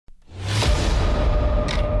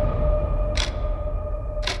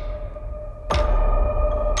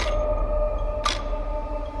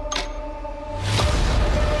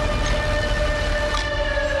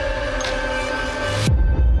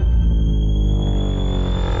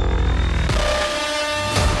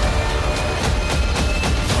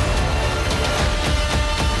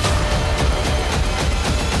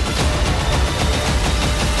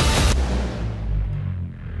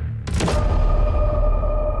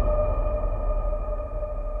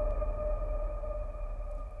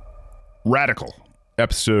Radical,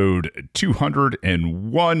 episode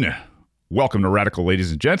 201. Welcome to Radical, ladies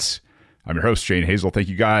and gents. I'm your host, Shane Hazel. Thank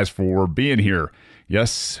you guys for being here.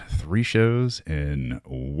 Yes, 3 shows in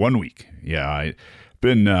 1 week. Yeah, I've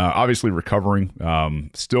been obviously recovering,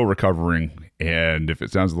 still recovering, and if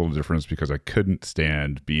it sounds a little different, it's because I couldn't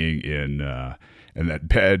stand being in that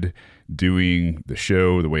bed doing the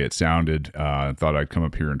show the way it sounded. I thought I'd come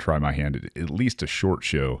up here and try my hand at least a short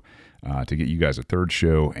show to get you guys a third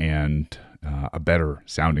show and a better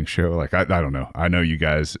sounding show. Like I don't know. I know you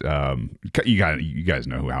guys. You guys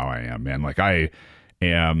know how I am, man. Like I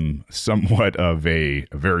am somewhat of a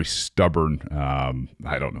very stubborn.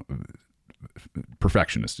 I don't know.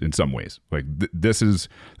 Perfectionist in some ways. Like this is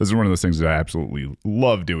one of those things that I absolutely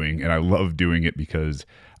love doing, and I love doing it because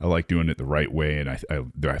I like doing it the right way, and I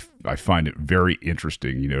find it very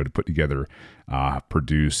interesting, you know, to put together,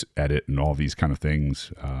 produce, edit, and all these kind of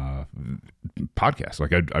things. Podcasts,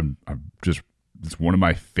 like I'm just, it's one of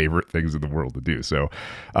my favorite things in the world to do. So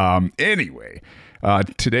anyway,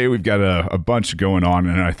 today we've got a bunch going on,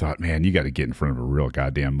 and I thought, man, you got to get in front of a real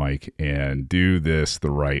goddamn mic and do this the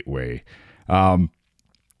right way.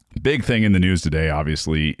 Big thing in the news today,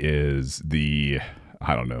 obviously, is the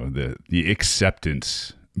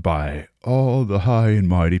acceptance by all the high and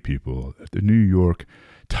mighty people at the New York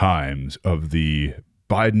Times of the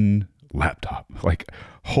Biden laptop. Like,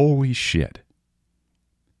 holy shit.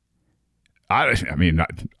 I'm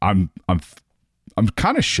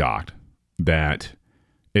kind of shocked that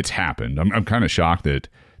it's happened. I'm kind of shocked that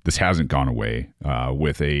this hasn't gone away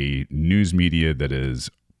with a news media that is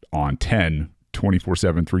on 10, 24/7,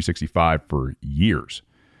 365 for years.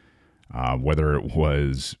 Whether it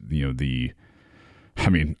was, you know,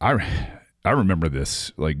 I remember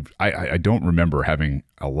this, like, I don't remember having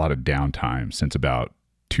a lot of downtime since about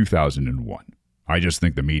 2001. I just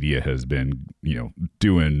think the media has been, you know,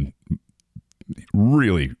 doing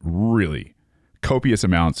really, really copious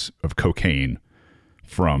amounts of cocaine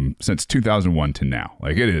since 2001 to now.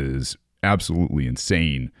 Like, it is absolutely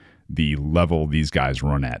insane the level these guys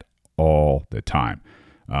run at all the time.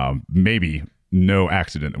 Maybe no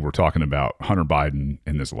accident that we're talking about Hunter Biden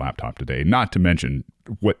and this laptop today, not to mention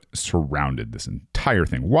what surrounded this entire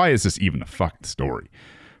thing. Why is this even a fucking story,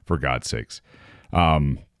 for God's sakes?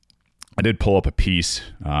 I did pull up a piece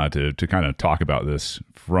to kind of talk about this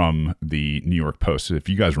from the New York Post. If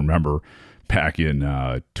you guys remember, back in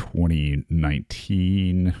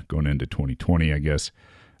 2019, going into 2020, I guess,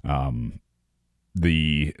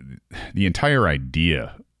 the entire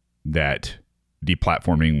idea that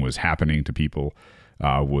deplatforming was happening to people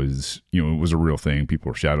was, you know, it was a real thing. People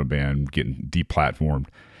were shadow banned, getting deplatformed.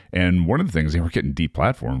 And one of the things they were getting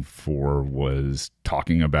deplatformed for was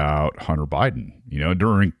talking about Hunter Biden. You know,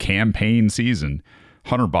 during campaign season,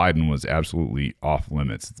 Hunter Biden was absolutely off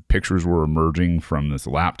limits. Pictures were emerging from this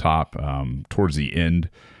laptop towards the end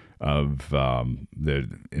of at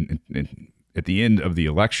the end of the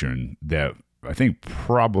election that I think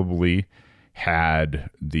probably had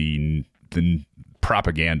the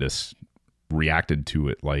propagandists reacted to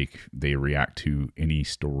it like they react to any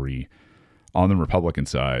story on the Republican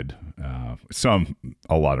side.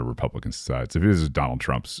 A lot of Republican sides. If this is Donald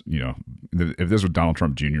Trump's, you know, if this was Donald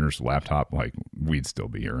Trump Jr.'s laptop, like, we'd still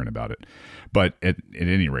be hearing about it. But at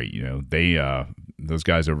any rate, you know, they those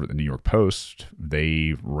guys over at the New York Post,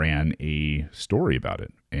 they ran a story about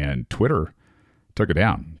it, and Twitter took it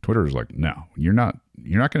down. Twitter is like, no, you're not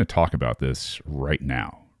going to talk about this right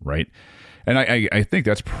now, right? And I think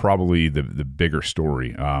that's probably the bigger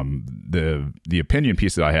story. The opinion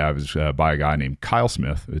piece that I have is by a guy named Kyle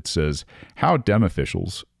Smith. It says, how Dem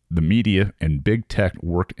officials, the media, and big tech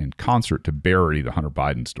worked in concert to bury the Hunter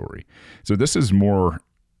Biden story. So this is more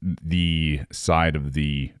the side of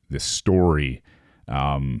the story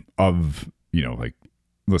of, you know, like,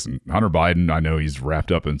 listen, Hunter Biden, I know he's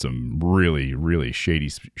wrapped up in some really, really shady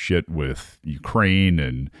shit with Ukraine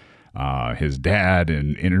and his dad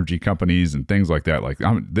and energy companies and things like that. Like,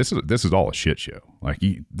 this is all a shit show. Like,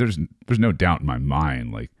 there's no doubt in my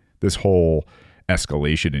mind. Like, this whole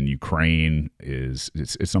escalation in Ukraine it's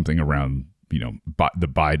something around, you know, the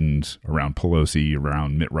Bidens, around Pelosi,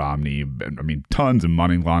 around Mitt Romney. I mean, tons of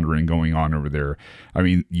money laundering going on over there. I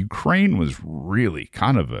mean, Ukraine was really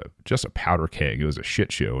kind of just a powder keg. It was a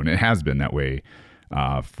shit show, and it has been that way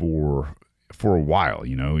for a while,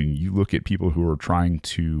 you know. And you look at people who are trying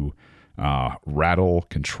to rattle,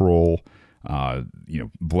 control, you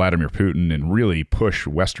know, Vladimir Putin and really push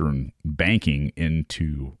Western banking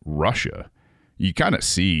into Russia. You kind of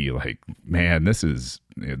see, like, man, this is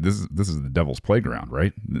the devil's playground,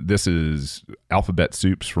 right? This is alphabet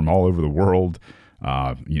soups from all over the world,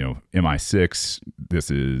 MI6,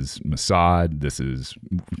 this is Mossad, this is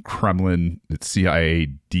Kremlin, it's CIA,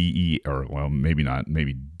 DE, or well, maybe not,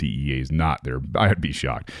 maybe DEA is not there. I'd be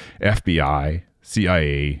shocked. FBI,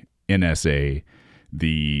 CIA, NSA,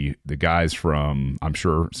 the guys from, I'm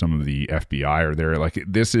sure some of the FBI are there. Like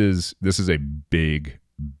this is a big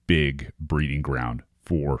breeding ground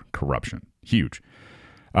for corruption. Huge.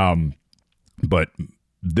 But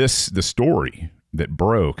the story that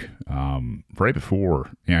broke right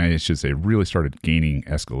before, it's just it really started gaining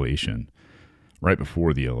escalation right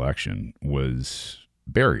before the election was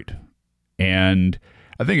buried. And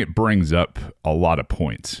I think it brings up a lot of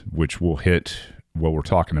points, which we'll hit while we're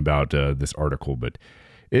talking about this article. But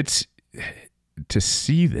it's to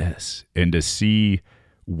see this and to see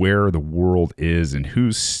where the world is and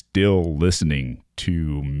who's still listening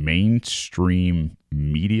to mainstream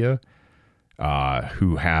media,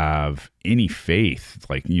 who have any faith,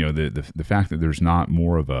 like, the fact that there's not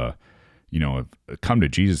more of a come to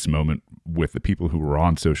Jesus moment with the people who are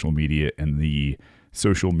on social media and the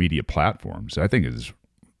social media platforms, I think is,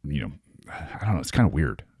 I don't know, it's kind of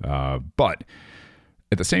weird. But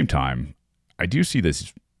at the same time, I do see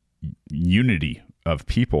this unity of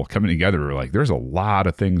people coming together. Like there's a lot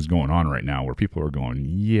of things going on right now where people are going,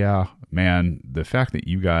 yeah, man, the fact that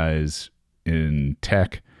you guys in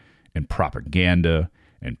tech and propaganda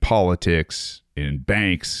and politics and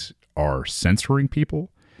banks are censoring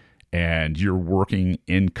people and you're working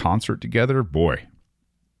in concert together, boy,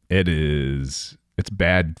 it's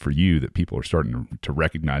bad for you that people are starting to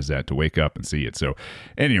recognize that, to wake up and see it. So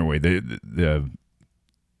anyway, the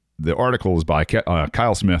article is by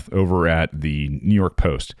Kyle Smith over at the New York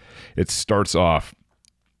Post. It starts off,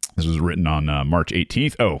 this was written on March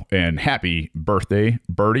 18th. Oh, and happy birthday,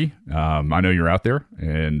 Birdie. I know you're out there,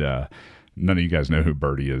 and none of you guys know who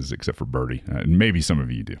Birdie is except for Birdie. Maybe some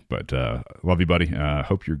of you do, but love you, buddy.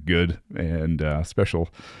 Hope you're good and special.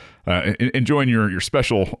 Enjoying your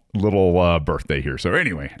special little birthday here. So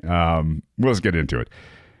anyway, let's get into it.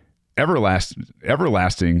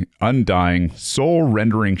 Everlasting, undying,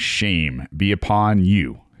 soul-rendering shame be upon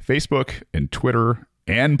you, Facebook and Twitter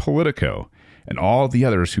and Politico, and all the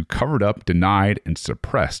others who covered up, denied, and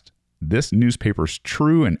suppressed this newspaper's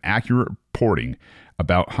true and accurate reporting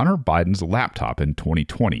about Hunter Biden's laptop in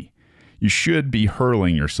 2020. You should be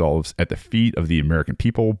hurling yourselves at the feet of the American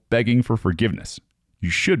people, begging for forgiveness. You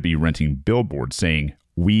should be renting billboards saying,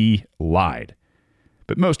 "We lied."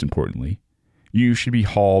 But most importantly, you should be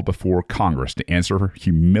hauled before Congress to answer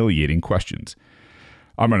humiliating questions.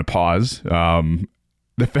 I'm going to pause.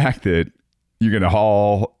 The fact that you're going to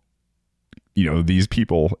haul, these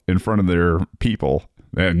people in front of their people,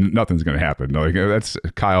 and nothing's going to happen. Like, that's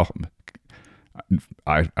Kyle.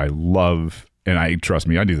 I love, and trust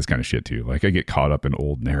me, I do this kind of shit too. Like, I get caught up in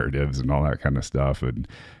old narratives and all that kind of stuff. And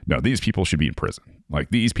no, these people should be in prison.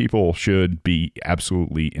 Like, these people should be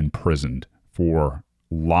absolutely imprisoned for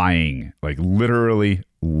lying, like literally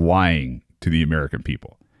lying to the American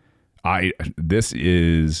people. This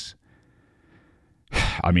is,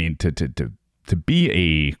 I mean, to be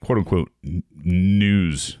a quote unquote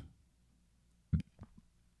news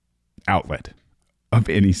outlet of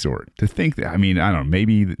any sort, to think that, I mean, I don't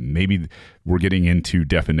know, maybe we're getting into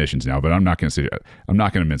definitions now, but I'm not going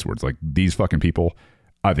to mince words. Like, these fucking people,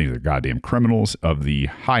 I think they're goddamn criminals of the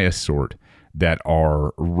highest sort that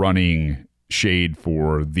are running shade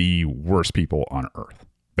for the worst people on earth.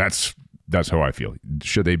 That's how I feel.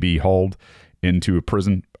 Should they be hauled into a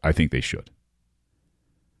prison? I think they should.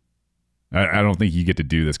 I don't think you get to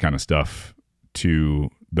do this kind of stuff to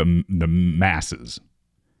the masses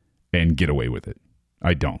and get away with it.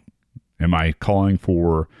 I don't. Am I calling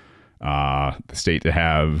for the state to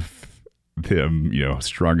have them,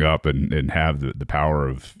 strung up and have the power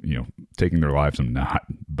of, taking their lives? I'm not.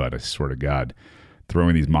 But I swear to God,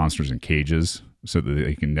 throwing these monsters in cages so that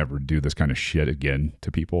they can never do this kind of shit again to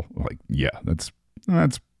people, like, yeah, that's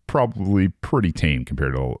probably pretty tame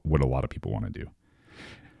compared to what a lot of people want to do.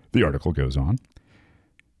 The article goes on.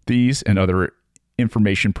 These and other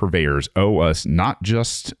information purveyors owe us not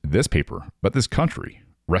just this paper, but this country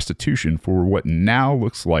restitution for what now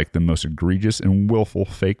looks like the most egregious and willful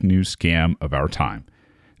fake news scam of our time.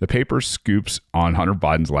 The paper's scoops on Hunter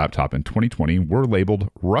Biden's laptop in 2020 were labeled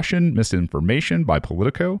Russian misinformation by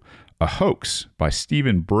Politico, a hoax by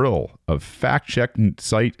Stephen Brill of fact-check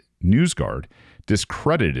site NewsGuard,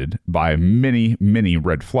 discredited by many, many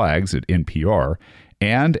red flags at NPR,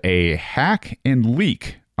 and a hack and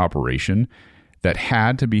leak operation that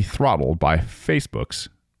had to be throttled by Facebook's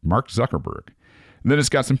Mark Zuckerberg. And then it's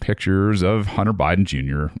got some pictures of Hunter Biden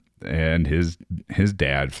Jr. and his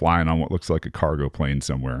dad flying on what looks like a cargo plane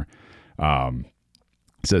somewhere.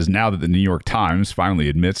 It says, now that the New York Times finally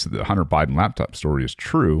admits that the Hunter Biden laptop story is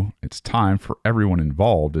true, it's time for everyone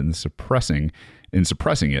involved in suppressing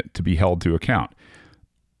it to be held to account.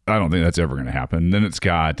 I don't think that's ever going to happen. Then it's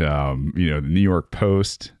got, the New York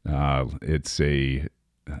Post. I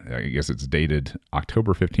guess it's dated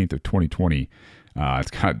October 15th of 2020.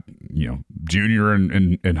 It's got, Junior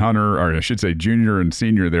and Hunter, or I should say Junior and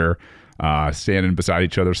Senior there, standing beside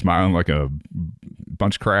each other, smiling like a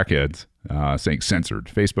bunch of crackheads, saying censored.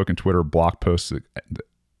 Facebook and Twitter block post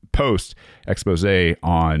expose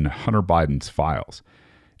on Hunter Biden's files.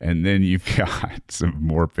 And then you've got some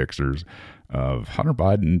more pictures of Hunter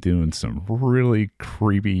Biden doing some really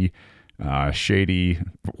creepy, shady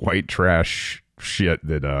white trash shit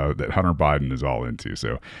that Hunter Biden is all into.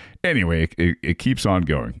 So anyway, it keeps on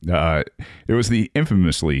going. It was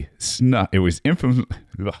infamously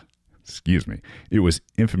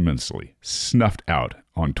snuffed out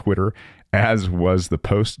on Twitter, as was the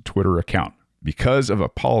Post Twitter account, because of a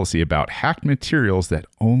policy about hacked materials that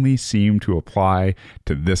only seem to apply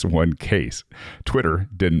to this one case. Twitter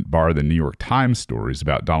didn't bar the New York Times stories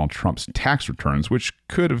about Donald Trump's tax returns, which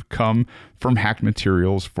could have come from hacked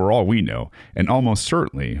materials for all we know, and almost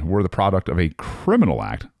certainly were the product of a criminal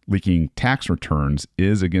act. Leaking tax returns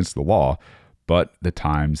is against the law, but the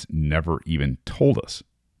Times never even told us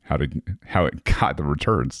how it got the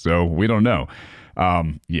returns, so we don't know.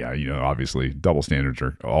 Obviously double standards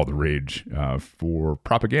are all the rage for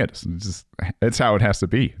propagandists. It's how it has to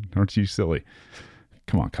be. Aren't you silly?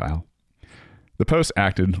 Come on, Kyle. The Post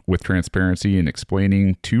acted with transparency in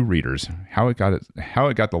explaining to readers how it got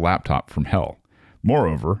the laptop from hell.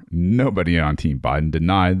 Moreover, nobody on Team Biden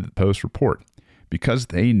denied the Post report because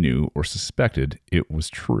they knew or suspected it was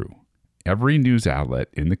true. Every news outlet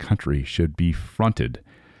in the country should have fronted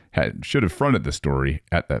the story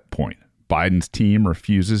at that point. Biden's team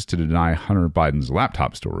refuses to deny Hunter Biden's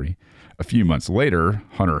laptop story. A few months later,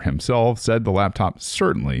 Hunter himself said the laptop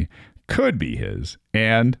certainly could be his,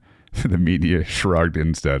 and the media shrugged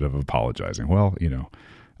instead of apologizing. Well,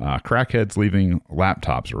 crackheads leaving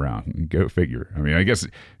laptops around. Go figure. I mean, I guess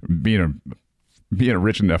being a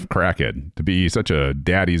rich enough crackhead to be such a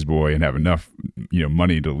daddy's boy and have enough,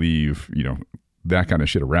 money to leave, that kind of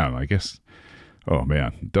shit around, I guess. Oh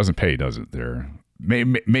man, it doesn't pay, does it? There.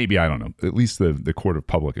 Maybe, I don't know. At least the court of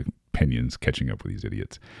public opinion's catching up with these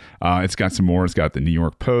idiots. It's got some more. It's got the New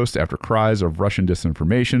York Post. After cries of Russian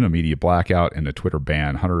disinformation, a media blackout, and a Twitter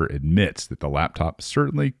ban, Hunter admits that the laptop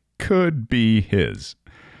certainly could be his.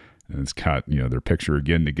 And it's got, their picture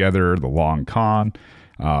again together, the long con.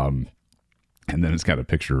 And then it's got a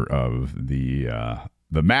picture of the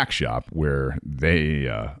Mac shop where they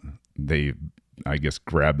I guess,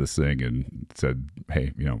 grabbed this thing and said,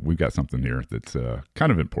 hey, we've got something here that's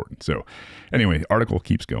kind of important. So anyway, the article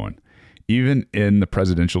keeps going. Even in the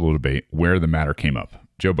presidential debate where the matter came up,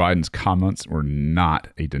 Joe Biden's comments were not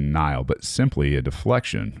a denial, but simply a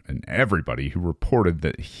deflection. And everybody who reported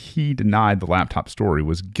that he denied the laptop story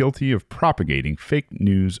was guilty of propagating fake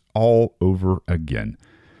news all over again.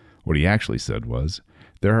 What he actually said was,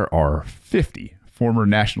 there are 50 former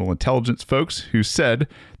national intelligence folks who said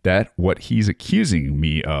that what he's accusing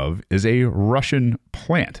me of is a Russian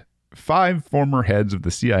plant. 5 former heads of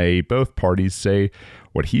the CIA, both parties, say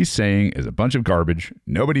what he's saying is a bunch of garbage.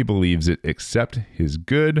 Nobody believes it except his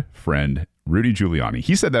good friend, Rudy Giuliani.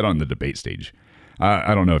 He said that on the debate stage.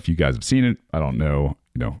 I don't know if you guys have seen it. I don't know.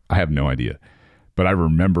 I have no idea. But I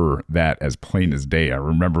remember that as plain as day. I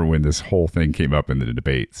remember when this whole thing came up in the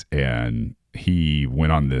debates and he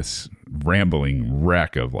went on this rambling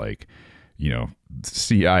wreck of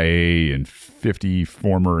CIA and 50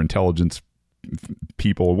 former intelligence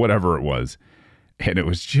people, whatever it was. And it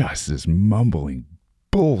was just this mumbling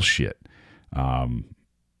bullshit on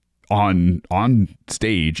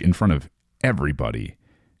stage in front of everybody.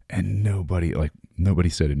 And nobody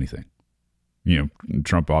said anything.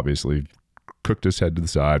 Trump obviously cooked his head to the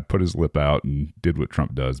side, put his lip out, and did what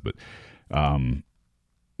Trump does. But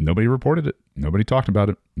nobody reported it. Nobody talked about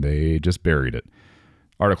it. They just buried it.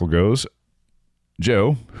 Article goes,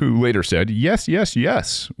 Joe, who later said, yes, yes,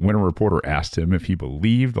 yes, when a reporter asked him if he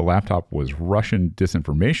believed the laptop was Russian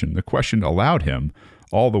disinformation, the question allowed him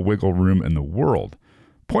all the wiggle room in the world.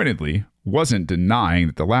 Pointedly, wasn't denying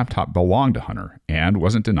that the laptop belonged to Hunter and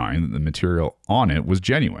wasn't denying that the material on it was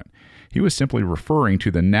genuine. He was simply referring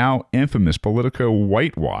to the now infamous Politico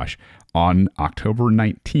whitewash on October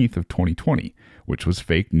 19th of 2020, which was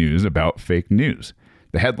fake news about fake news.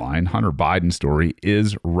 The headline, Hunter Biden story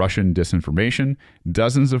is Russian disinformation,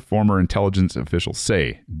 dozens of former intelligence officials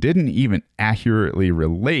say, didn't even accurately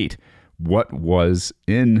relate what was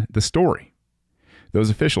in the story. Those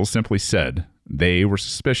officials simply said they were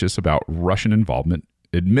suspicious about Russian involvement,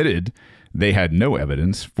 admitted they had no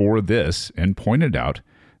evidence for this, and pointed out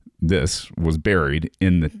this was buried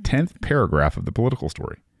in the 10th paragraph of the political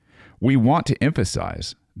story. We want to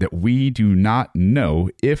emphasize that we do not know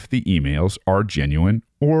if the emails are genuine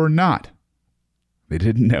or not. They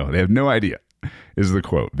didn't know. They have no idea, is the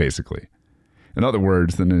quote, basically. In other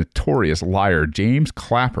words, the notorious liar James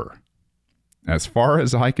Clapper, as far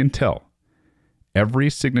as I can tell, every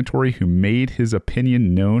signatory who made his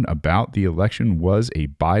opinion known about the election was a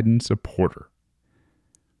Biden supporter.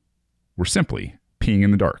 We're simply peeing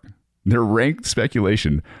in the dark. Their rank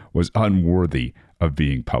speculation was unworthy of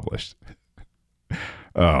being published.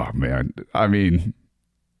 Oh, man. I mean,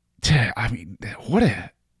 what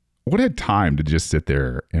a time to just sit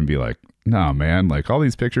there and be like, no, man, like all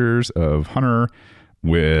these pictures of Hunter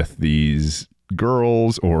with these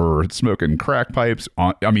girls or smoking crack pipes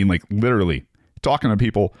on, I mean, like literally talking to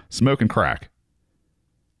people, smoking crack,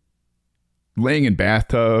 laying in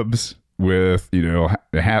bathtubs with, you know,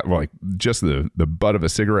 a hat, like just the butt of a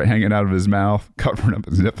cigarette hanging out of his mouth, covering up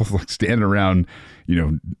his nipples, like standing around, you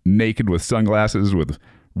know, naked with sunglasses with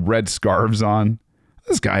red scarves on.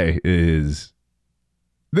 This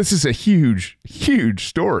is a huge, huge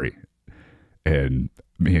story. And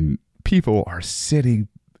I mean, people are sitting,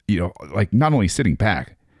 you know, like not only sitting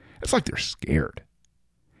back, it's like they're scared.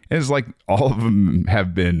 And it's like all of them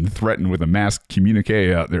have been threatened with a mass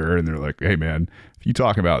communique out there. And they're like, hey, man, if you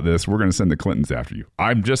talk about this, we're going to send the Clintons after you.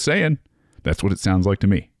 I'm just saying. That's what it sounds like to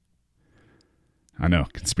me. I know.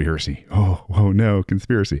 Conspiracy. Oh no,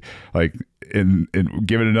 conspiracy. Like, and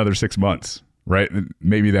give it another 6 months, right?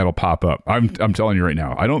 Maybe that'll pop up. I'm telling you right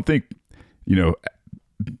now. I don't think, you know,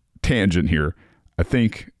 tangent here. I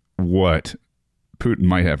think what Putin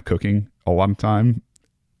might have cooking a lot of time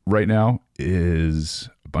right now is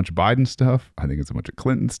a bunch of Biden stuff. I think it's a bunch of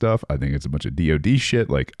Clinton stuff. I think it's a bunch of DOD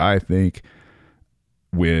shit. Like, I think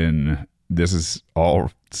when this is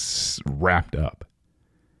all wrapped up,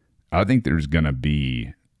 I think there's going to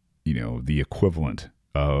be, you know, the equivalent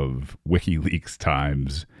of WikiLeaks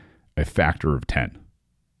times a factor of 10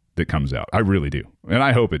 that comes out. I really do. And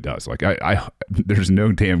I hope it does. Like, I there's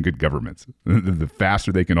no damn good governments. The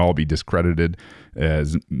faster they can all be discredited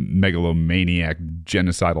as megalomaniac,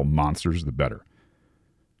 genocidal monsters, the better.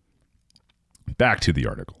 Back to the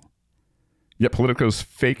article. Yet Politico's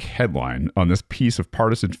fake headline on this piece of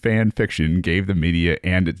partisan fan fiction gave the media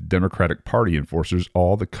and its Democratic Party enforcers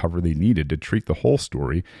all the cover they needed to treat the whole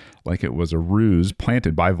story like it was a ruse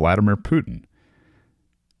planted by Vladimir Putin.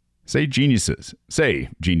 Say geniuses,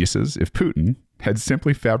 if Putin had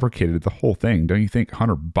simply fabricated the whole thing, don't you think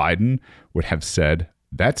Hunter Biden would have said,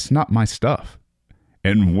 that's not my stuff?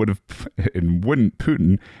 And wouldn't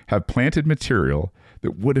Putin have planted material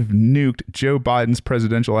that would have nuked Joe Biden's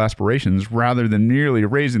presidential aspirations rather than merely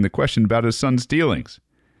raising the question about his son's dealings?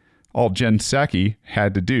 All Jen Psaki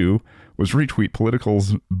had to do was retweet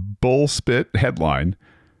Political's bullspit headline,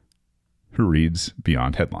 who reads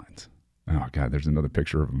beyond headlines. Oh, God, there's another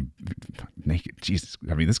picture of him naked. Jesus.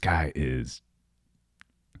 I mean, this guy is,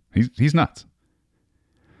 he's nuts.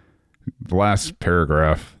 The last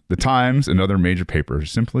paragraph, the Times and other major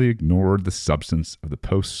papers simply ignored the substance of the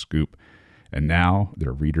Post scoop, and now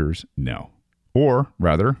their readers know. Or,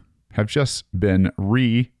 rather, have just been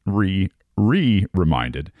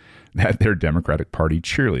reminded that they're Democratic Party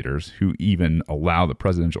cheerleaders who even allow the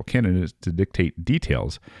presidential candidates to dictate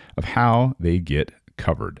details of how they get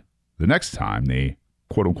covered. The next time they,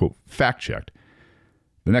 quote-unquote, fact-checked,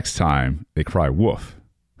 the next time they cry woof,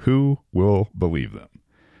 who will believe them?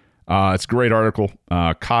 It's a great article.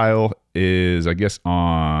 Kyle is, I guess,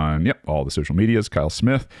 on all the social medias. Kyle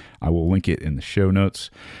Smith. I will link it in the show notes.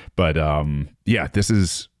 But yeah, this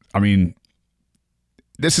has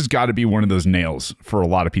got to be one of those nails for a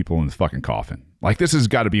lot of people in the fucking coffin. Like, this has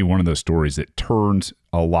got to be one of those stories that turns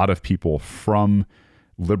a lot of people from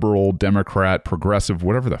liberal, Democrat, progressive,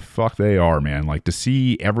 whatever the fuck they are, man. Like, to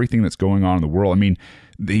see everything that's going on in the world. I mean,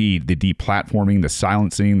 the deplatforming, the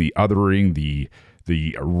silencing, the othering, the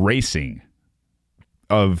erasing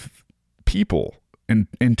of people and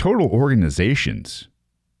total organizations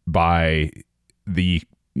by the,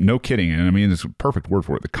 no kidding, and I mean, it's a perfect word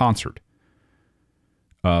for it, the concert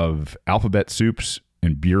of alphabet soups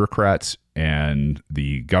and bureaucrats and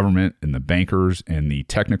the government and the bankers and the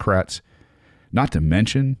technocrats. Not to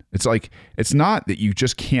mention, it's like, it's not that you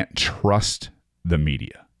just can't trust the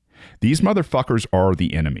media. These motherfuckers are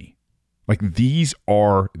the enemy. Like, these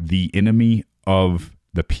are the enemy of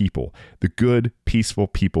the people, the good, peaceful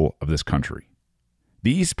people of this country.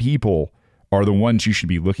 These people are the ones you should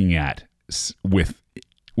be looking at with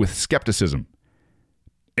skepticism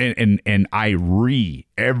And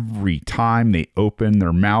every time they open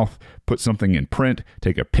their mouth, put something in print,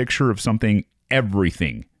 take a picture of something,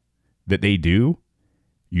 everything that they do,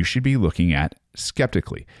 you should be looking at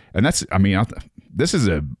skeptically. And that's, I mean, this is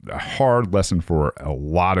a hard lesson for a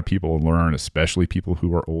lot of people to learn, especially people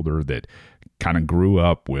who are older that kind of grew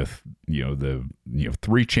up with, the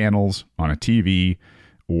 3 channels on a TV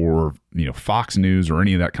or, Fox News or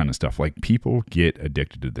any of that kind of stuff. Like, people get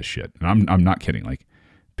addicted to this shit. And I'm not kidding. Like,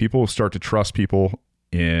 people start to trust people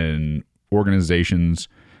in organizations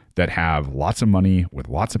that have lots of money with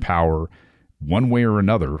lots of power one way or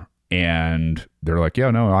another. And they're like,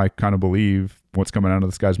 yeah, no, I kind of believe what's coming out of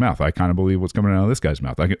this guy's mouth. I kind of believe what's coming out of this guy's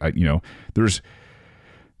mouth.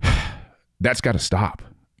 That's got to stop.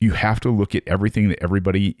 You have to look at everything that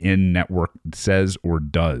everybody in network says or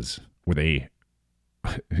does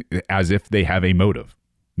as if they have a motive.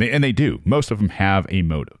 And they do. Most of them have a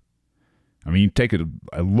motive. I mean, you take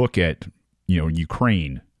a look at,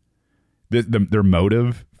 Ukraine. Their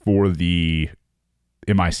motive for the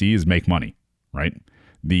MIC is make money, right?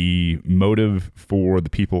 The motive for the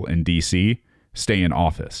people in D.C., stay in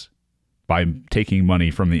office by taking money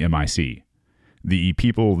from the MIC. The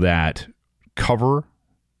people that cover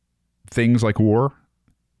things like war,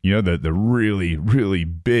 the really, really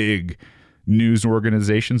big news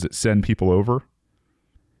organizations that send people over,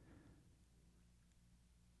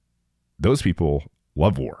 those people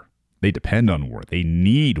love war. They depend on war. They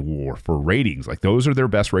need war for ratings. Like, those are their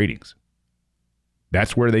best ratings.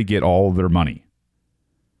 That's where they get all of their money.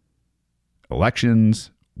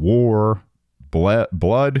 Elections, war,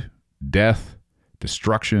 blood, death,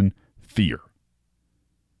 destruction, fear.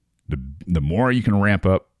 The more you can ramp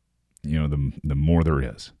up, the more there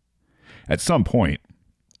is. At some point,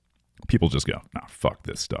 people just go, nah, fuck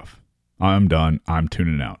this stuff. I'm done. I'm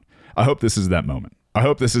tuning out. I hope this is that moment. I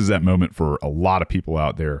hope this is that moment for a lot of people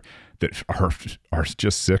out there that are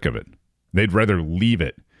just sick of it. They'd rather leave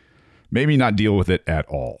it, maybe not deal with it at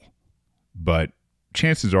all. But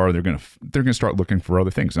chances are they're gonna start looking for other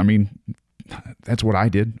things. I mean, that's what I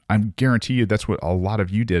did. I guarantee you that's what a lot of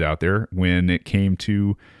you did out there when it came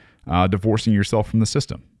to divorcing yourself from the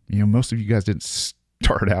system. Most of you guys didn't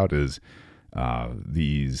start out as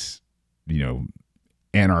these,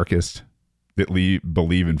 anarchists that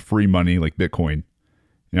believe in free money like Bitcoin.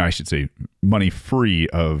 I should say money free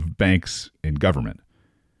of banks and government,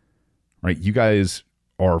 right? You guys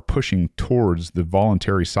are pushing towards the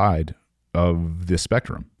voluntary side of the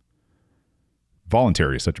spectrum.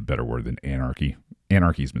 Voluntary is such a better word than anarchy.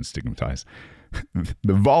 Anarchy's been stigmatized.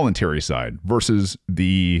 The voluntary side versus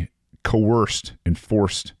the coerced,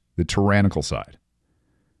 enforced, the tyrannical side.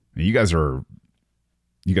 And you guys are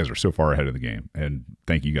so far ahead of the game, and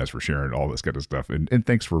thank you guys for sharing all this kind of stuff, and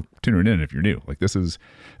thanks for tuning in if you're new. Like, this is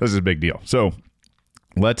a big deal. So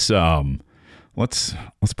let's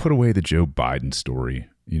put away the Joe Biden story.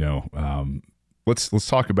 Let's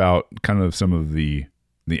talk about kind of some of the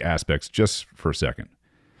aspects just for a second.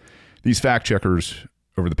 These fact checkers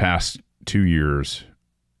over the past 2 years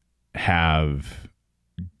have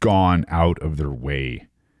gone out of their way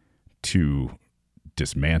to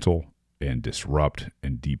dismantle and disrupt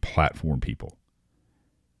and deplatform people,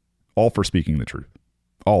 all for speaking the truth,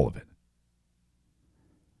 all of it.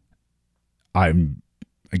 I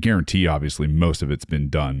guarantee, obviously, most of it's been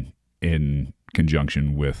done in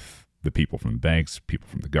conjunction with the people from the banks, people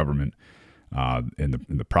from the government, and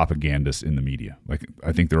the propagandists in the media. Like,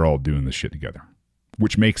 I think they're all doing this shit together,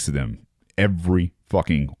 which makes them, every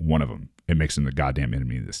fucking one of them, it makes them the goddamn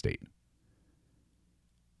enemy of the state.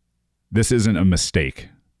 This isn't a mistake.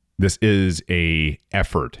 This is a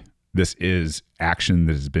effort. This is action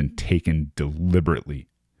that has been taken deliberately.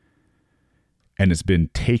 And it's been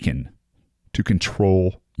taken to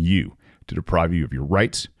control you, to deprive you of your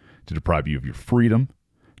rights, to deprive you of your freedom,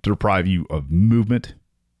 to deprive you of movement.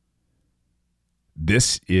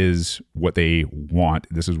 This is what they want.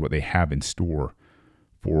 This is what they have in store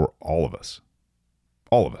for all of us.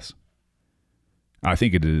 All of us. I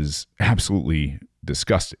think it is absolutely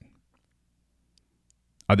disgusting.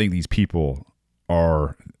 I think these people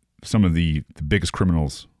are some of the biggest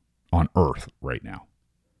criminals on earth right now.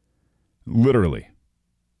 Literally.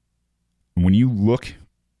 When you look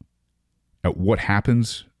at what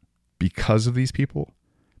happens because of these people,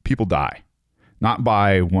 people die. Not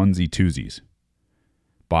by onesie twosies,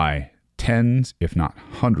 by tens, if not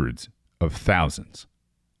hundreds of thousands.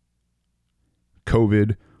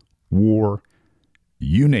 COVID, war,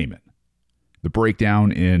 you name it. The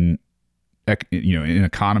breakdown in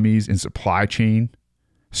economies, in supply chain,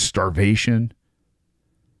 starvation,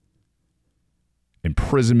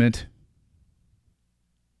 imprisonment.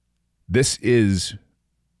 This is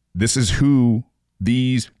This is who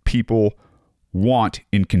these people want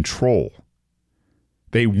in control.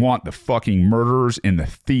 They want the fucking murderers and the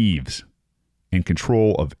thieves in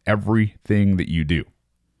control of everything that you do.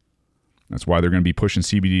 That's why they're going to be pushing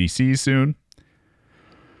CBDCs soon.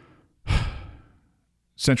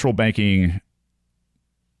 Central banking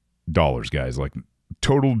dollars, guys, like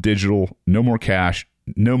total digital, no more cash,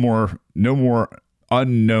 no more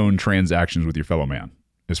unknown transactions with your fellow man,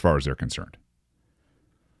 as far as they're concerned.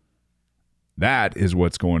 That is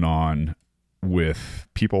what's going on with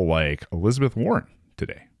people like Elizabeth Warren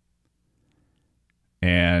today.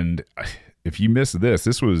 And if you missed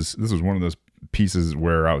this was one of those pieces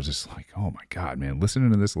where I was just like, oh my God, man,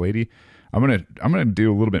 listening to this lady. I'm gonna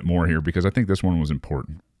do a little bit more here because I think this one was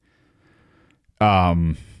important.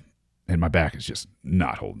 And my back is just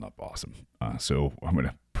not holding up awesome. So I'm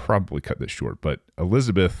gonna probably cut this short. But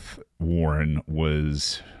Elizabeth Warren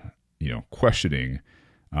was, questioning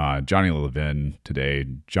Johnny Levin today.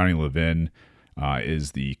 Johnny Levin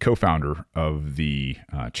is the co-founder of the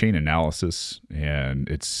Chain Analysis, and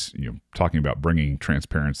it's talking about bringing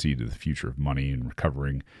transparency to the future of money and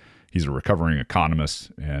recovering. He's a recovering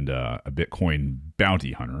economist and a Bitcoin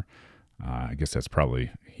bounty hunter. I guess that's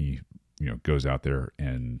probably he goes out there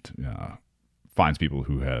and finds people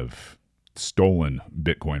who have stolen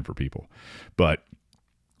Bitcoin for people. But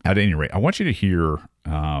at any rate, I want you to hear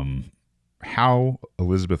how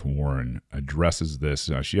Elizabeth Warren addresses this.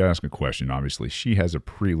 She asked a question. Obviously, she has a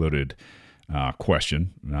preloaded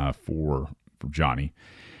question for Johnny.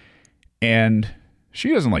 And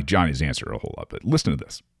she doesn't like Johnny's answer a whole lot, but listen to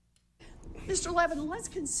this. Mr. Levin, let's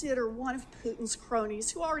consider one of Putin's cronies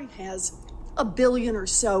who already has $1 billion or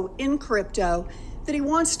so in crypto that he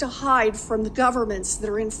wants to hide from the governments that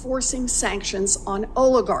are enforcing sanctions on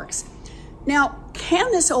oligarchs. Now,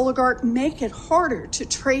 can this oligarch make it harder to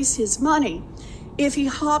trace his money if he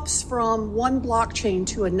hops from one blockchain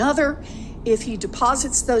to another, if he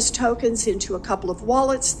deposits those tokens into a couple of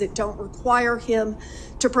wallets that don't require him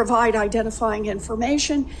to provide identifying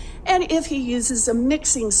information, and if he uses a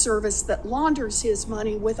mixing service that launders his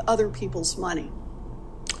money with other people's money?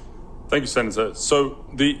 Thank you, Senator. So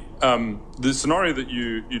the scenario that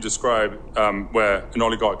you describe, where an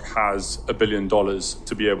oligarch has $1 billion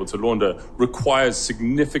to be able to launder, requires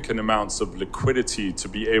significant amounts of liquidity to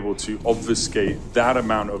be able to obfuscate that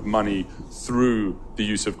amount of money through the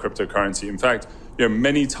use of cryptocurrency. In fact,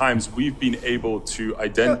 many times we've been able to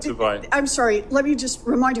identify. I'm sorry. Let me just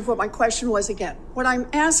remind you of what my question was again. What I'm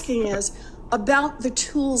asking is about the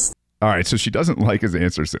tools. All right. So she doesn't like his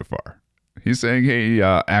answer so far. He's saying, hey,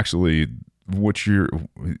 actually, what your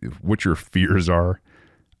fears are,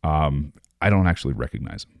 I don't actually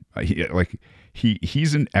recognize him.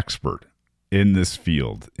 He's an expert in this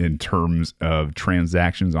field in terms of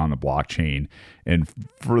transactions on the blockchain. And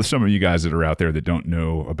for some of you guys that are out there that don't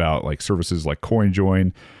know about like services like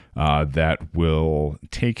CoinJoin that will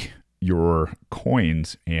take your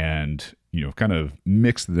coins and kind of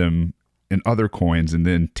mix them and other coins, and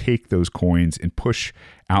then take those coins and push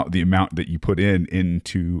out the amount that you put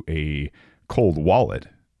into a cold wallet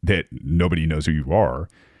that nobody knows who you are.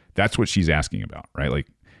 That's what she's asking about, right? Like,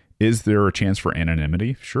 is there a chance for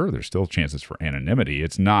anonymity? Sure, there's still chances for anonymity.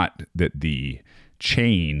 It's not that the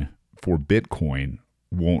chain for Bitcoin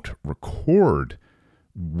won't record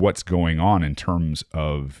what's going on in terms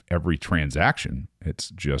of every transaction. It's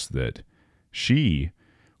just that she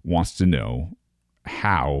wants to know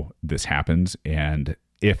how this happens, and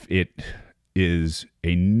if it is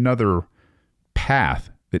another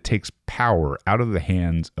path that takes power out of the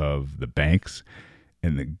hands of the banks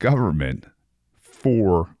and the government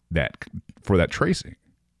for that tracing.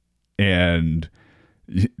 And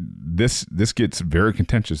this gets very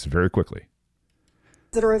contentious very quickly.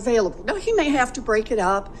 That are available. Now, he may have to break it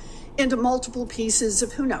up into multiple pieces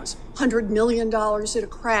of, who knows, $100 million at a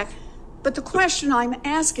crack. But the question I'm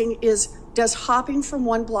asking is, does hopping from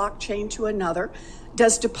one blockchain to another,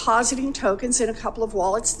 does depositing tokens in a couple of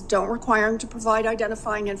wallets that don't require him to provide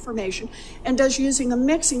identifying information, and does using a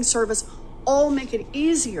mixing service all make it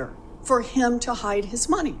easier for him to hide his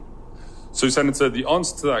money? So, Senator, the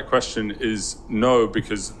answer to that question is no,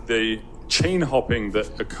 because the chain hopping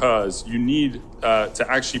that occurs, you need to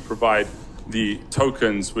actually provide the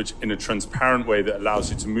tokens, which in a transparent way that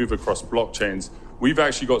allows you to move across blockchains. We've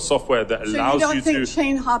actually got software that allows you to... So you don't think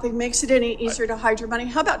chain hopping makes it any easier to hide your money?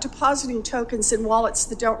 How about depositing tokens in wallets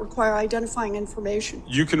that don't require identifying information?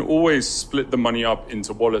 You can always split the money up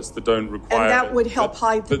into wallets that don't require... And that would help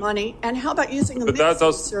hide the money. And how about using a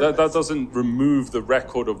mixing service? That doesn't remove the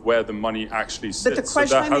record of where the money actually sits. But the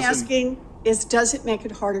question I'm asking is, does it make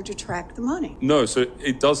it harder to track the money? No, so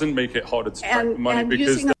it doesn't make it harder to track the money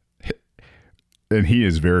because... and he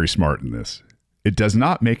is very smart in this, it does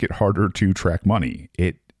not make it harder to track money.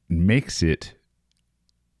 It makes it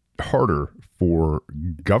harder for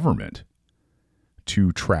government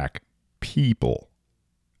to track people.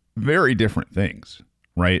 Very different things,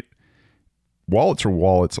 right? Wallets are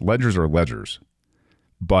wallets, ledgers are ledgers.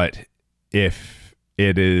 But if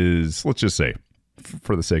it is, let's just say,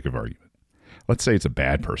 for the sake of argument, let's say it's a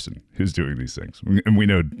bad person who's doing these things. And we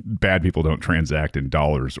know bad people don't transact in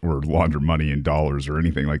dollars or launder money in dollars or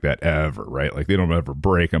anything like that ever, right? Like they don't ever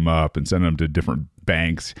break them up and send them to different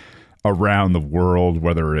banks around the world,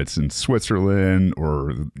 whether it's in Switzerland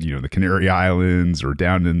or, you know, the Canary Islands or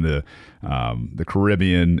down in the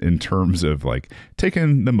Caribbean, in terms of like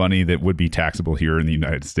taking the money that would be taxable here in the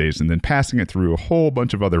United States and then passing it through a whole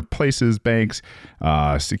bunch of other places, banks,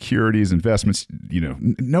 securities, investments. You know,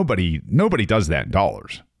 nobody does that in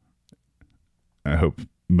dollars. I hope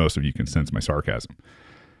most of you can sense my sarcasm.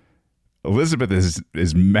 Elizabeth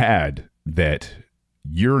is mad that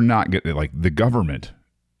you're not getting, like, the government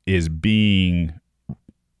is being,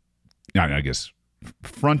 I guess,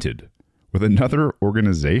 fronted with another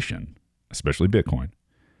organization, especially Bitcoin,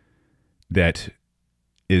 that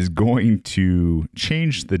is going to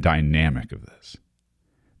change the dynamic of this.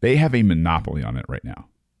 They have a monopoly on it right now.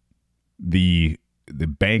 The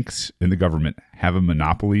banks and the government have a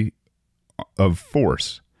monopoly of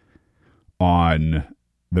force on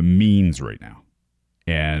the means right now.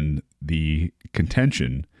 And the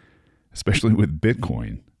contention, especially with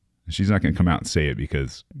Bitcoin, she's not going to come out and say it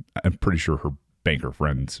because I'm pretty sure her banker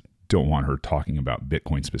friends don't want her talking about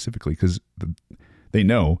Bitcoin specifically, because they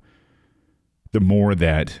know the more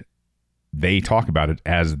that they talk about it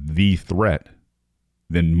as the threat,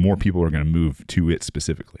 then more people are going to move to it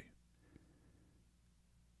specifically.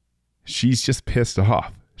 She's just pissed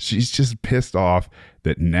off. She's just pissed off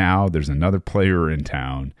that now there's another player in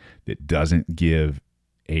town that doesn't give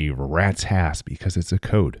a rat's ass because it's a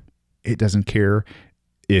code. It doesn't care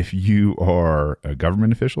if you are a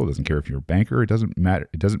government official. It doesn't care if you're a banker. It doesn't matter.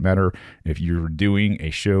 It doesn't matter if you're doing a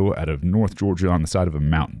show out of North Georgia on the side of a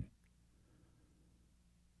mountain.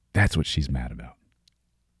 That's what she's mad about.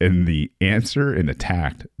 And the answer and the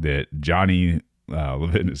tact that Johnny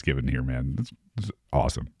Levin is given here, man, it's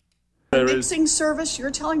awesome. Mixing service,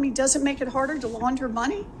 you're telling me, doesn't make it harder to launder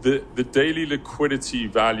money? The daily liquidity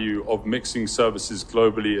value of mixing services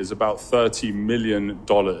globally is about $30 million.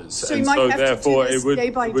 So you might have to do this day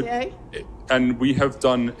by day? And we have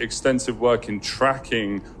done extensive work in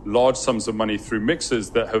tracking large sums of money through mixers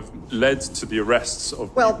that have led to the arrests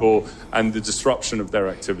of people and the disruption of their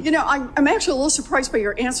activity. You know, I'm actually a little surprised by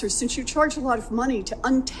your answer, since you charge a lot of money to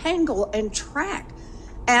untangle and track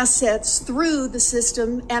assets through the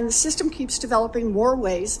system, and the system keeps developing more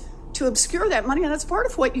ways to obscure that money, and that's part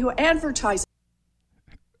of what you advertise.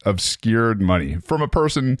 Obscured money from a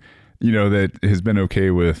person, you know, that has been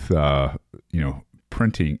okay with,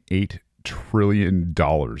 printing $8 trillion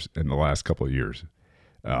in the last couple of years,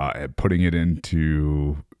 putting it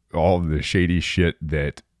into all of the shady shit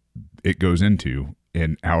that it goes into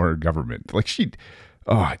in our government. Like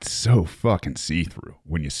it's so fucking see-through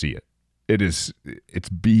when you see it. It's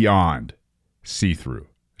beyond see-through.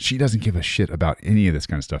 She doesn't give a shit about any of this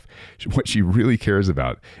kind of stuff. What she really cares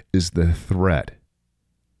about is the threat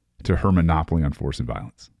to her monopoly on force and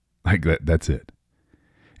violence. Like that's it.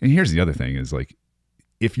 And here's the other thing is, like,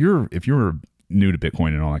 if you're new to Bitcoin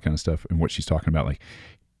and all that kind of stuff and what she's talking about, like,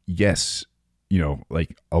 yes, you know,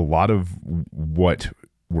 like a lot of what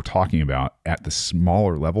we're talking about at the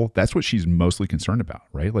smaller level, that's what she's mostly concerned about,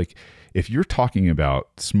 right? Like, if you're talking about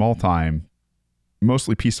small time,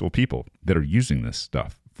 mostly peaceful people that are using this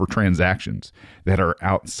stuff for transactions that are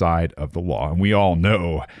outside of the law, and we all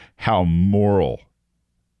know how moral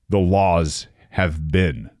the laws have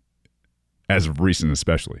been as of recent,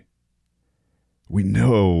 especially. We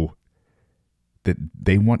know that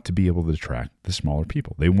they want to be able to track the smaller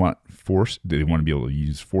people. They want force. They want to be able to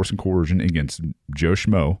use force and coercion against Joe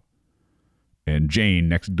Schmo and Jane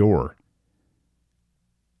next door.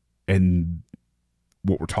 And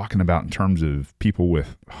what we're talking about in terms of people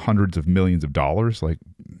with hundreds of millions of dollars, like,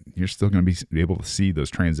 you're still going to be able to see those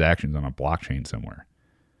transactions on a blockchain somewhere.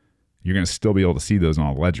 You're going to still be able to see those on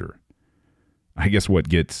a ledger. I guess what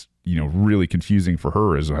gets, really confusing for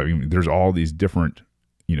her is, there's all these different,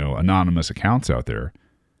 anonymous accounts out there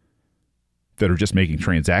that are just making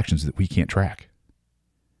transactions that we can't track,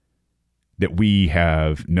 that we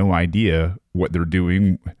have no idea what they're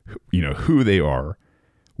doing, who they are,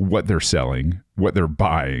 what they're selling, what they're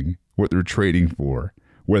buying, what they're trading for,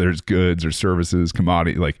 whether it's goods or services,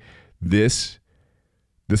 commodity. Like this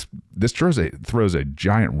throws a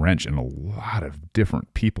giant wrench in a lot of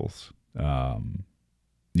different people's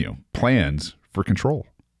plans for control.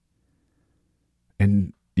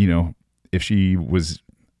 And, if she was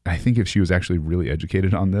actually really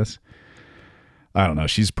educated on this, I don't know.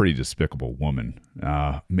 She's a pretty despicable woman.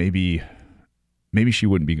 Maybe she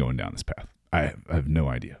wouldn't be going down this path. I have no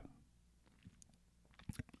idea.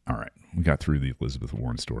 All right. We got through the Elizabeth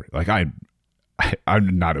Warren story. Like I'm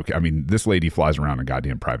not okay. I mean, this lady flies around in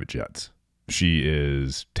goddamn private jets. She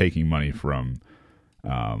is taking money from,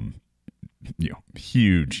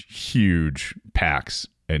 huge PACs,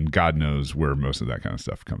 and God knows where most of that kind of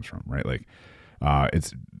stuff comes from, right? Like,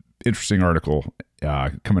 it's interesting article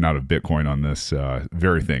coming out of Bitcoin on this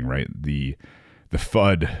very thing, right? The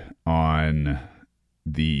FUD on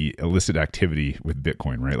the illicit activity with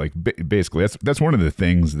Bitcoin, right? Like, basically, that's one of the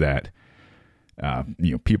things that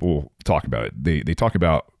people talk about it. They talk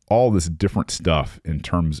about all this different stuff in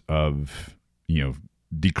terms of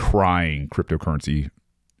decrying cryptocurrency,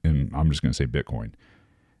 and I'm just going to say Bitcoin.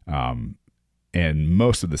 And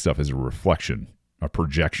most of the stuff is a reflection, a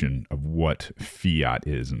projection of what fiat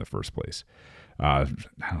is in the first place. I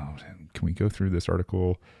don't know, can we go through this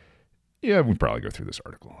article? Yeah, we'll probably go through this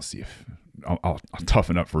article. Let's see if I'll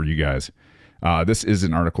toughen up for you guys. This is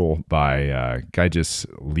an article by Gyges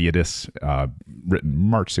Liadis, written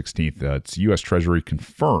March 16th. It's U.S. Treasury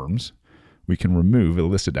confirms we can remove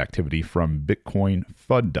illicit activity from Bitcoin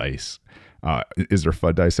FUD dice. Is there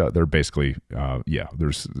FUD dice out there? Basically,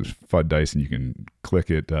 there's FUD dice, and you can click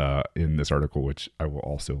it in this article, which I will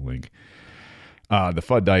also link. The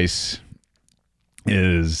FUD dice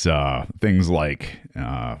is things like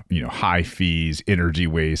high fees, energy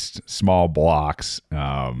waste, small blocks,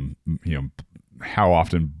 how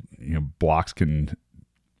often blocks can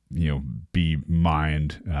be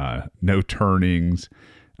mined, no turnings,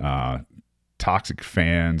 toxic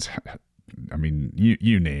fans. I mean,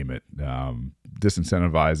 you name it.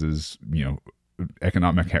 Disincentivizes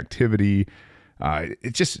economic activity.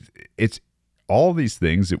 It's all these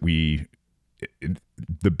things that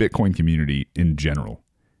the Bitcoin community in general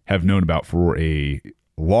have known about for a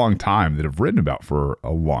long time, that have written about for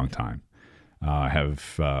a long time,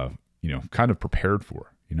 have kind of prepared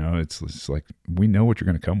for. It's like, we know what you're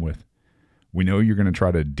going to come with. We know you're going to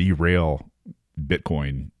try to derail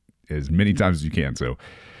Bitcoin as many times as you can. So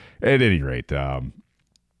at any rate, the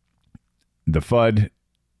FUD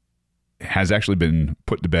has actually been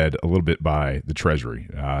put to bed a little bit by the Treasury.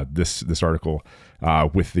 This article,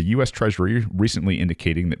 with the U.S. Treasury recently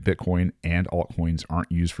indicating that Bitcoin and altcoins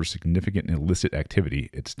aren't used for significant illicit activity,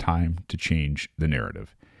 it's time to change the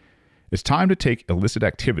narrative. It's time to take illicit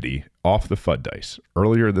activity off the FUD dice.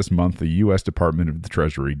 Earlier this month, the U.S. Department of the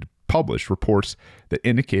Treasury published reports that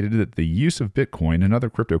indicated that the use of Bitcoin and other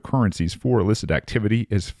cryptocurrencies for illicit activity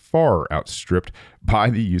is far outstripped by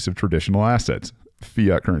the use of traditional assets.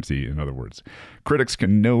 Fiat currency, in other words. Critics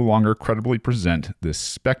can no longer credibly present this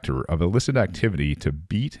specter of illicit activity to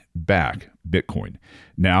beat back Bitcoin.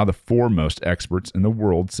 Now, the foremost experts in the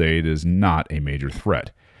world say it is not a major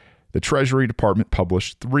threat. The Treasury Department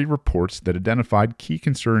published 3 reports that identified key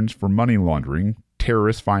concerns for money laundering,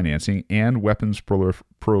 terrorist financing, and weapons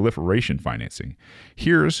proliferation financing.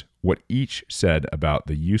 Here's what each said about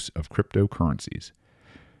the use of cryptocurrencies.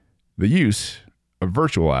 The use of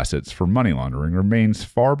virtual assets for money laundering remains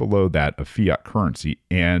far below that of fiat currency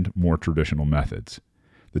and more traditional methods.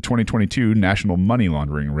 The 2022 National Money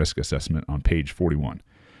Laundering Risk Assessment on page 41.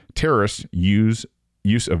 Terrorists' use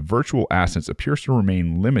of virtual assets appears to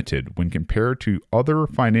remain limited when compared to other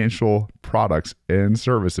financial products and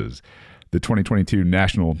services. The 2022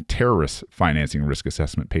 National Terrorist Financing Risk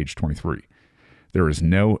Assessment, page 23. There is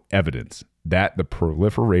no evidence that the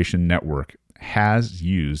proliferation network has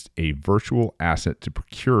used a virtual asset to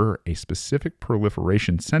procure a specific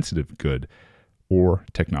proliferation-sensitive good or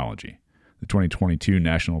technology. The 2022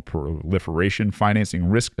 National Proliferation Financing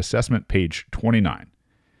Risk Assessment, page 29.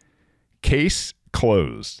 Case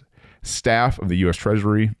closed. Staff of the U.S.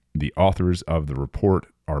 Treasury, the authors of the report,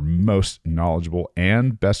 are most knowledgeable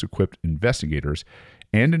and best equipped investigators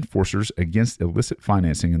and enforcers against illicit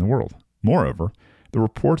financing in the world. Moreover, the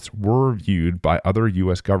reports were reviewed by other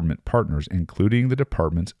U.S. government partners, including the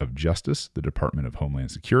Departments of Justice, the Department of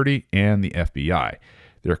Homeland Security, and the FBI.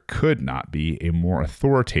 There could not be a more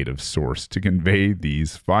authoritative source to convey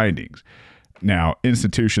these findings. Now,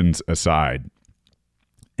 institutions aside,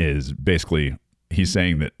 is basically, he's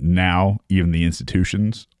saying that now even the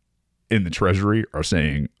institutions in the Treasury are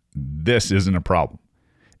saying this isn't a problem.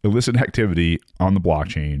 Illicit activity on the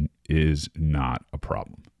blockchain is not a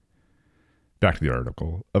problem. Back to the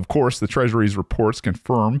article. Of course, the Treasury's reports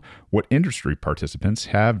confirm what industry participants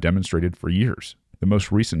have demonstrated for years. the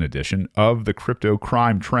most recent edition of the Crypto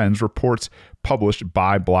Crime Trends reports published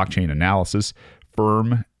by blockchain analysis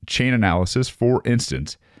firm Chainalysis, for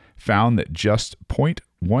instance, found that just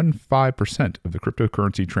 0.15% of the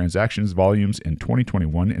cryptocurrency transactions volumes in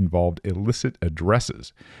 2021 involved illicit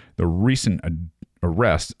addresses. The recent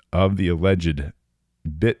arrest of the alleged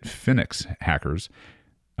Bitfinex hackers,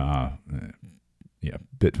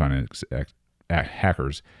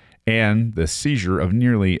 hackers, and the seizure of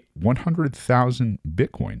nearly 100,000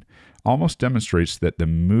 Bitcoin almost demonstrates that the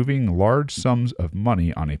moving large sums of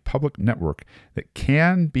money on a public network that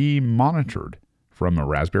can be monitored from a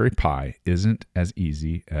Raspberry Pi isn't as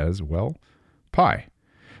easy as, well, Pi.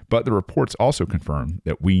 But the reports also confirm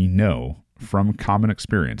that we know from common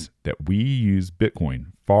experience that we use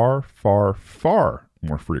Bitcoin far, far, far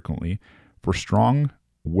more frequently for strong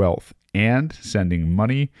wealth and sending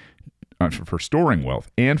money, for storing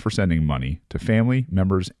wealth and for sending money to family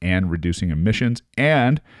members and reducing emissions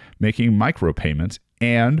and making micropayments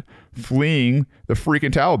and fleeing the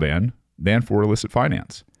freaking Taliban than for illicit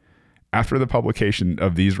finance. After the publication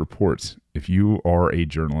of these reports, if you are a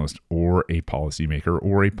journalist or a policymaker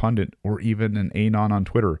or a pundit or even an anon on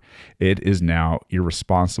Twitter, it is now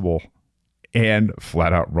irresponsible and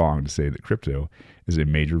flat out wrong to say that crypto is a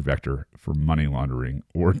major vector for money laundering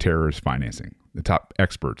or terrorist financing. The top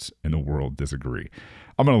experts in the world disagree.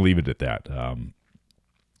 I'm going to leave it at that.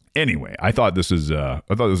 Anyway, I thought this was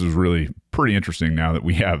really pretty interesting now that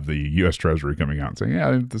we have the U.S. Treasury coming out and saying,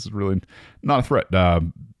 yeah, this is really not a threat.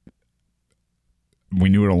 We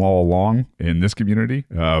knew it all along in this community.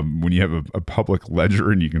 When you have a public ledger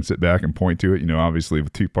and you can sit back and point to it, obviously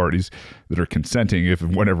with two parties that are consenting if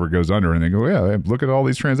and whatever goes under, and they go, yeah, look at all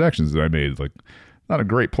these transactions that I made. It's like, not a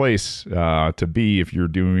great place to be if you're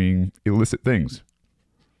doing illicit things.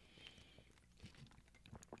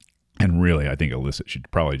 And really, I think illicit should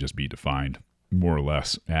probably just be defined more or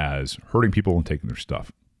less as hurting people and taking their stuff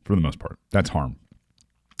for the most part. That's harm.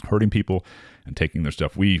 Hurting people and taking their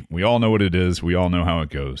stuff. We all know what it is. We all know how it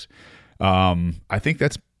goes. I think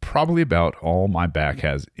that's probably about all my back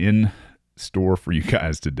has in store for you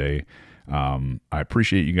guys today. I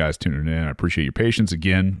appreciate you guys tuning in. I appreciate your patience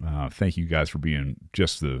again. Thank you guys for being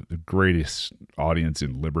just the greatest audience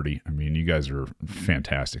in Liberty. I mean, you guys are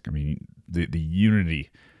fantastic. I mean, the unity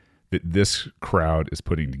that this crowd is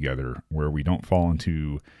putting together, where we don't fall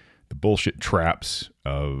into the bullshit traps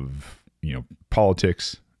of,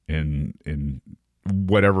 politics in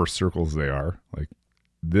whatever circles they are. Like,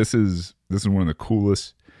 this is one of the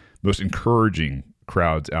coolest, most encouraging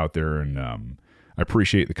crowds out there. And, I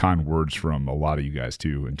appreciate the kind words from a lot of you guys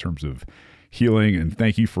too, in terms of healing, and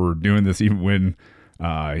thank you for doing this even when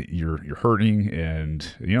you're hurting. And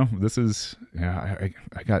this is, I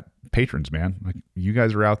got patrons, man. Like, you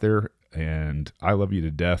guys are out there, and I love you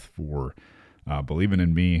to death for believing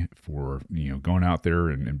in me, for going out there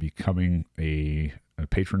and becoming a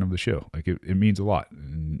patron of the show. Like, it means a lot.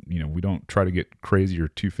 And we don't try to get crazy or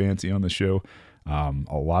too fancy on the show.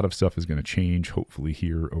 A lot of stuff is going to change hopefully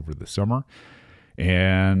here over the summer.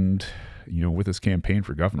 And, with this campaign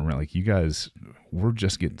for governor, like, you guys, we're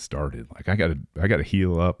just getting started. Like, I gotta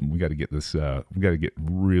heal up, and we got to get this, we got to get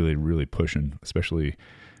really, really pushing, especially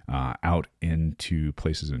out into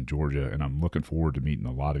places in Georgia. And I'm looking forward to meeting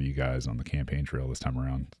a lot of you guys on the campaign trail this time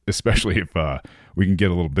around, especially if we can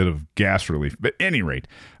get a little bit of gas relief. But at any rate,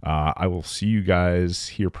 I will see you guys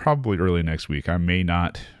here probably early next week. I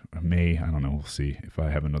don't know. We'll see if I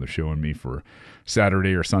have another show in me for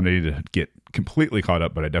Saturday or Sunday to get completely caught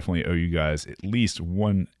up, but I definitely owe you guys at least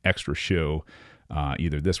one extra show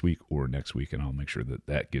either this week or next week, and I'll make sure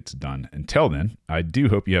that gets done. Until then, I do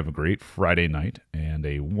hope you have a great Friday night and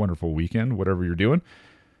a wonderful weekend, whatever you're doing.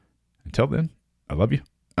 Until then, I love you.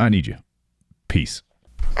 I need you. Peace.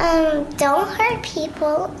 Don't hurt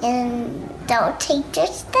people and don't take their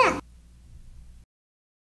stuff.